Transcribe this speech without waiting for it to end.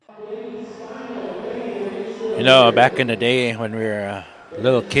Back in the day when we were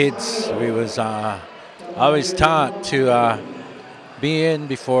little kids, we was always taught to be in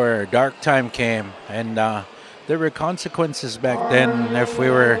before dark time came, and there were consequences back then if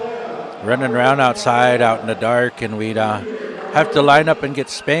we were running around outside out in the dark, and we'd have to line up and get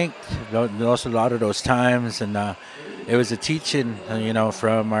spanked. A lot of those times, and it was a teaching,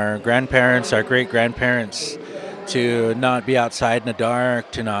 from our grandparents, our great grandparents, to not be outside in the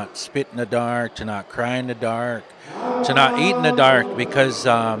dark, to not spit in the dark, to not cry in the dark, to not eat in the dark because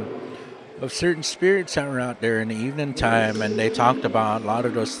of certain spirits that were out there in the evening time. And they talked about a lot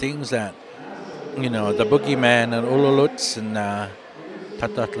of those things that, the boogeyman and Ululuts and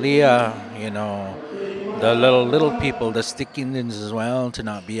Tatatlia, the little people, the stick Indians as well, to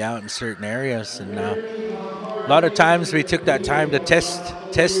not be out in certain areas. And a lot of times we took that time to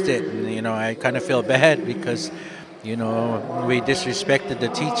test it. And, I kind of feel bad because we disrespected the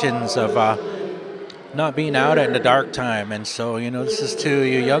teachings of not being out in the dark time. And so, this is to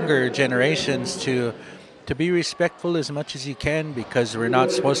you younger generations to be respectful as much as you can, because we're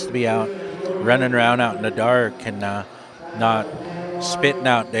not supposed to be out running around out in the dark and not spitting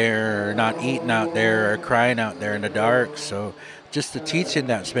out there or not eating out there or crying out there in the dark. So just the teaching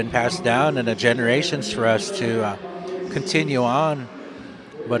that's been passed down in the generations for us to continue on.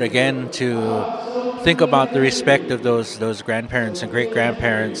 But again, to think about the respect of those grandparents and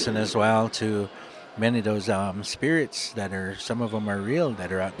great-grandparents, and as well to many of those spirits that are, some of them are real,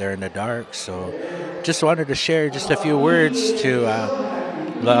 that are out there in the dark. So just wanted to share just a few words to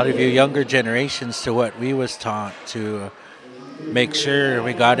a lot of you younger generations, to what we was taught, to make sure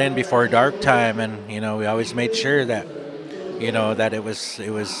we got in before dark time. And, we always made sure that, that it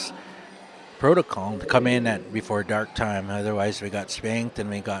was protocol to come in before dark time. Otherwise, we got spanked and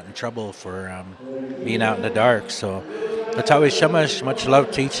we got in trouble for being out in the dark. So that's always so much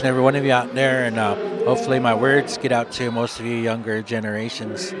love to each and every one of you out there, and hopefully my words get out to most of you younger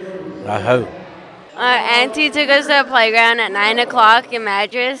generations. Aho. Our auntie took us to the playground at 9 o'clock in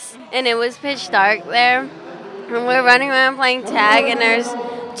Madras, and it was pitch dark there. And we're running around playing tag, and there's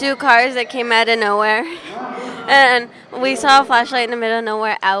two cars that came out of nowhere. And we saw a flashlight in the middle of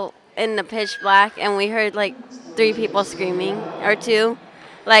nowhere out in the pitch black, and we heard like 3 people screaming, or 2,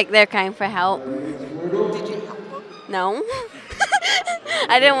 like they're crying for help. Did you help them? No.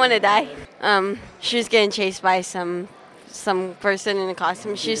 I didn't want to die. She was getting chased by some person in a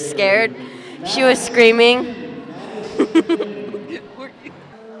costume. She was scared. She was screaming.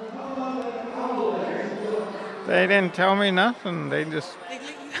 They didn't tell me nothing. They just...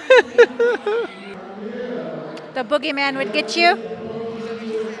 The boogeyman would get you?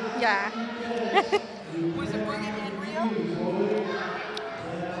 Yeah. Was the boogeyman real?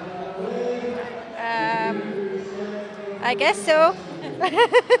 I guess so.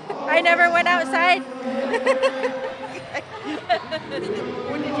 I never went outside.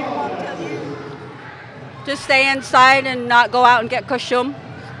 What did your mom tell you? Just stay inside and not go out and get kushum.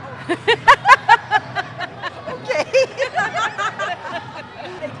 Okay. They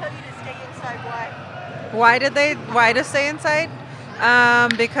tell you to stay inside. Why? Why to stay inside?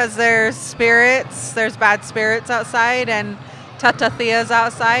 Because there's spirits, there's bad spirits outside, and Tatathia's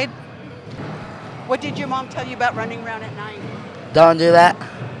outside. What did your mom tell you about running around at night? Don't do that.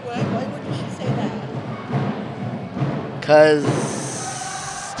 Why would she say that? Because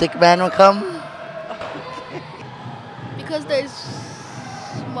Stickman will come. Because there's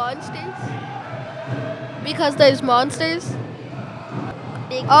monsters. Because there's monsters.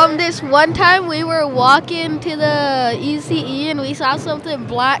 This one time we were walking to the ECE and we saw something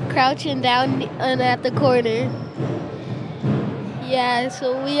black crouching down at the corner. Yeah,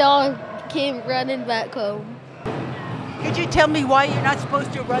 so we all came running back home. Could you tell me why you're not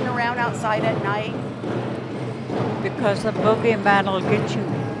supposed to run around outside at night? Because the boogeyman will get you.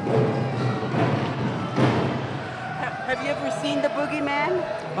 Have you ever seen the boogeyman?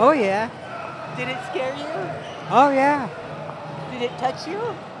 Oh, yeah. Did it scare you? Oh, yeah. Did it touch you?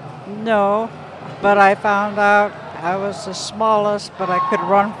 No, but I found out I was the smallest, but I could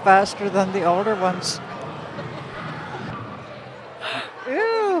run faster than the older ones.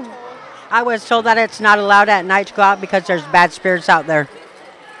 Ooh. I was told that it's not allowed at night to go out because there's bad spirits out there.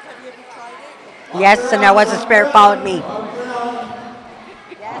 Have you ever tried it? Yes, and there was a spirit followed me.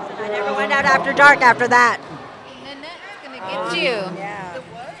 Yes, and I never went out after dark after that. Nanette's gonna get you. Yeah.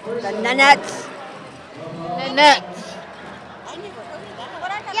 The Nanettes. Nanette.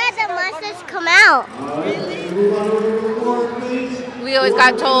 Yeah, the monsters come out. We always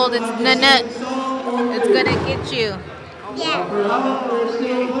got told it's Nanette. It's gonna get you. Yeah. Do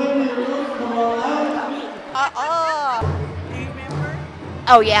you remember?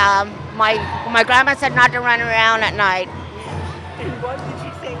 Oh, yeah. My grandma said not to run around at night. And what did she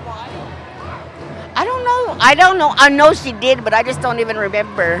say? Why? I don't know. I know she did, but I just don't even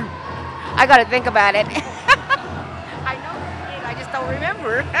remember. I got to think about it. I know she did. I just don't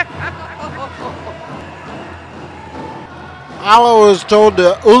remember. Ala was told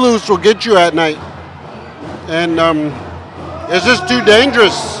the Ulus will get you at night. And it's just too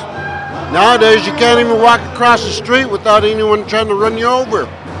dangerous. Nowadays, you can't even walk across the street without anyone trying to run you over.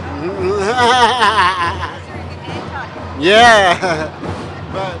 Yeah.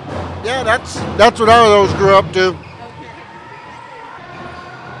 But, yeah, that's what I always grew up to.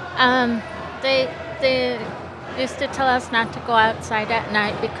 They used to tell us not to go outside at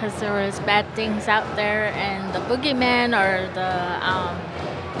night because there was bad things out there, and the boogeyman or the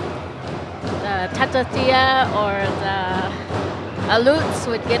tatatia or the alutes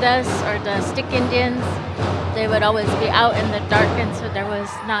would get us, or the stick Indians. They would always be out in the dark, and so there was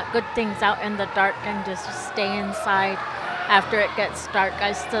not good things out in the dark, and just stay inside after it gets dark.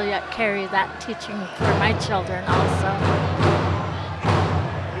 I still yet carry that teaching for my children also.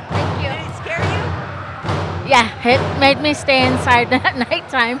 Thank you. Did it scare you? Yeah, it made me stay inside at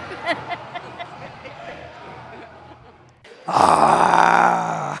nighttime.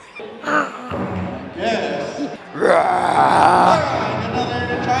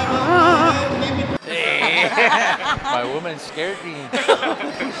 My woman scared me.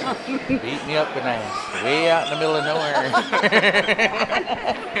 Beat me up when I was way out in the middle of nowhere.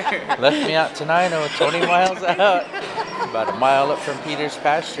 Left me out to Nino, 20 miles out. About a mile up from Peter's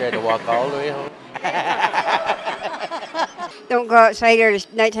pasture. I had to walk all the way home. Don't go outside or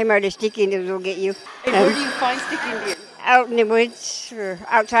nighttime or the stick Indians will get you. And where do you find stick Indians? Out in the woods or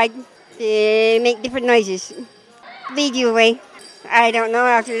outside. They make different noises. Lead you away. I don't know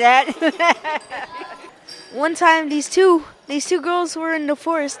after that. One time, these two girls were in the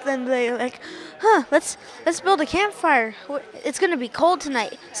forest. Then they were like, let's build a campfire. It's gonna be cold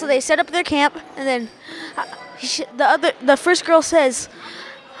tonight. So they set up their camp, and then the first girl says,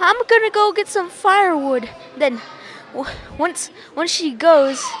 "I'm gonna go get some firewood." Then once she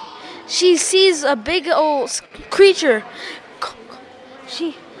goes, she sees a big old creature.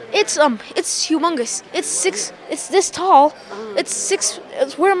 It's humongous. It's this tall.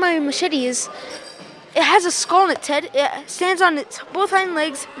 It's where my machete is. It has a skull in its head. It stands on its both hind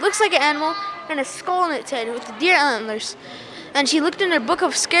legs, looks like an animal, and a skull in its head with the deer antlers. And she looked in her book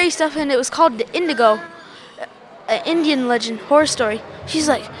of scary stuff, and it was called the Indigo, an Indian legend, horror story. She's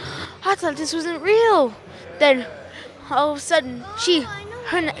like, I thought this wasn't real. Then, all of a sudden,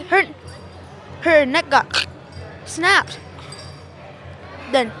 her neck got snapped.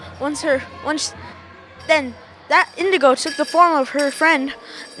 Then, then that Indigo took the form of her friend.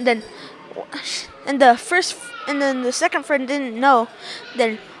 Then the second friend didn't know.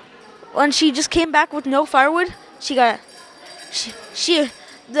 Then when she just came back with no firewood, the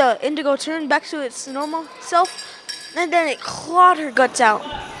Indigo turned back to its normal self, and then it clawed her guts out.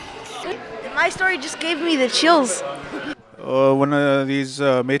 And my story just gave me the chills. One of these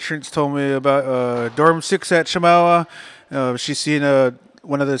matrons told me about dorm 6 at Chemawa. She seen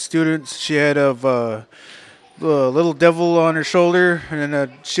one of the students. She had a little devil on her shoulder, and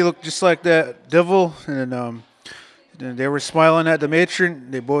then she looked just like that devil. And then they were smiling at the matron.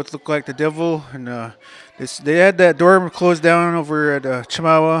 They both looked like the devil, and they had that dorm closed down over at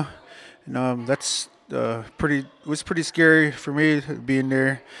Chemawa, and that's it was pretty scary for me being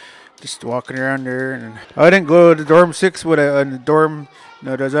there, just walking around there. And I didn't go to dorm 6, but in the dorm,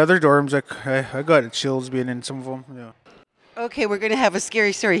 there's other dorms. I got chills being in some of them. Yeah. Okay, we're going to have a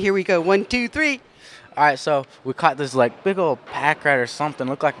scary story. Here we go. 1, 2, 3. All right, so we caught this like big old pack rat or something.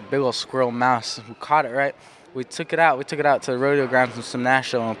 Looked like a big old squirrel mouse. We caught it, right? We took it out. We took it out to the rodeo grounds in some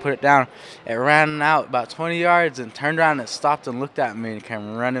Nashville and put it down. It ran out about 20 yards and turned around and it stopped and looked at me and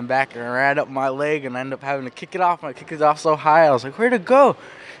came running back and ran up my leg, and I ended up having to kick it off. I kicked it off so high, I was like, where'd it go?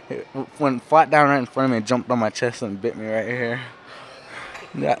 It went flat down right in front of me and jumped on my chest and bit me right here.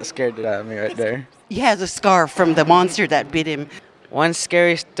 That scared it out of me right there. He has a scar from the monster that bit him. One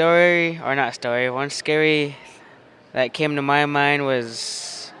scary story that came to my mind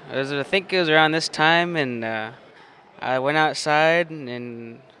was I think it was around this time, and I went outside,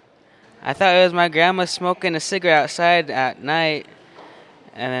 and I thought it was my grandma smoking a cigarette outside at night,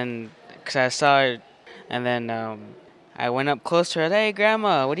 and then, because I saw her, and then I went up close to her, hey,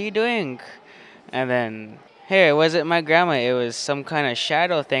 Grandma, what are you doing? And then, hey, it wasn't my grandma, it was some kind of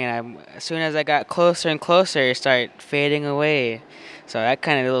shadow thing, and as soon as I got closer and closer, it started fading away. So that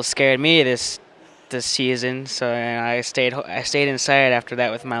kind of a little scared me this season. So and I stayed inside after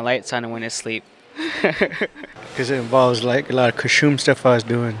that with my lights on and went to sleep. Because it involves like a lot of Kashum stuff I was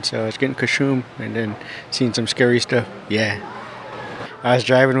doing. So I was getting Kashum and then seeing some scary stuff. Yeah. I was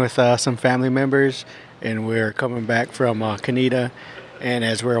driving with some family members and we were coming back from Canida. And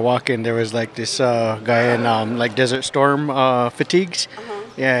as we were walking, there was like this guy in like Desert Storm fatigues.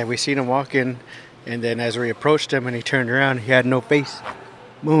 Yeah, we seen him walking. And then as we approached him and he turned around, he had no face.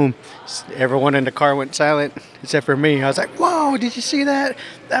 Boom. Everyone in the car went silent except for me. I was like, whoa, did you see that?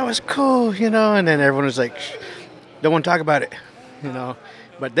 That was cool, you know? And then everyone was like, shh, don't want to talk about it, you know?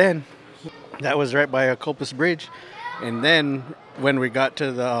 But then that was right by a Culpus Bridge. And then when we got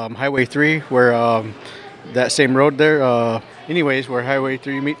to the Highway 3 where that same road there, where Highway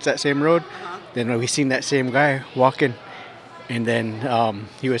 3 meets that same road, then we seen that same guy walking. And then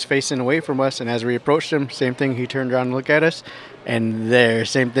he was facing away from us. And as we approached him, same thing, he turned around and looked at us. And there,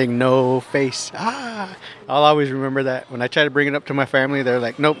 same thing, no face. I'll always remember that. When I try to bring it up to my family, they're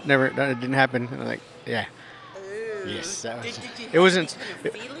like, nope, never, it didn't happen. And I'm like, yeah. Yes, that was. It wasn't.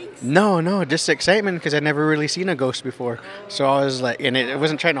 No, just excitement because I'd never really seen a ghost before. So I was like, and it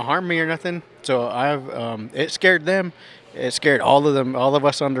wasn't trying to harm me or nothing. So it scared them. It scared all of them, all of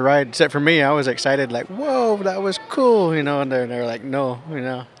us on the ride, except for me. I was excited, like, whoa, that was cool, you know. And they're like, no, you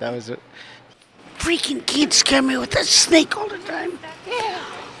know, that was it. Freaking kids scare me with that snake all the time. Yeah.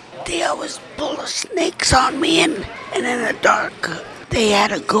 They always pull the snakes on me, and in the dark, they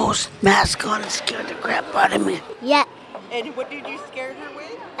had a ghost mask on and scared the crap out of me. Yeah. And what did you scare her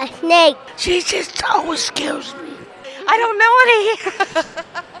with? A snake. She just always scares me. I don't know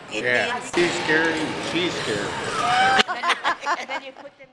any. Yeah, he's scared and she's scared. And then you put them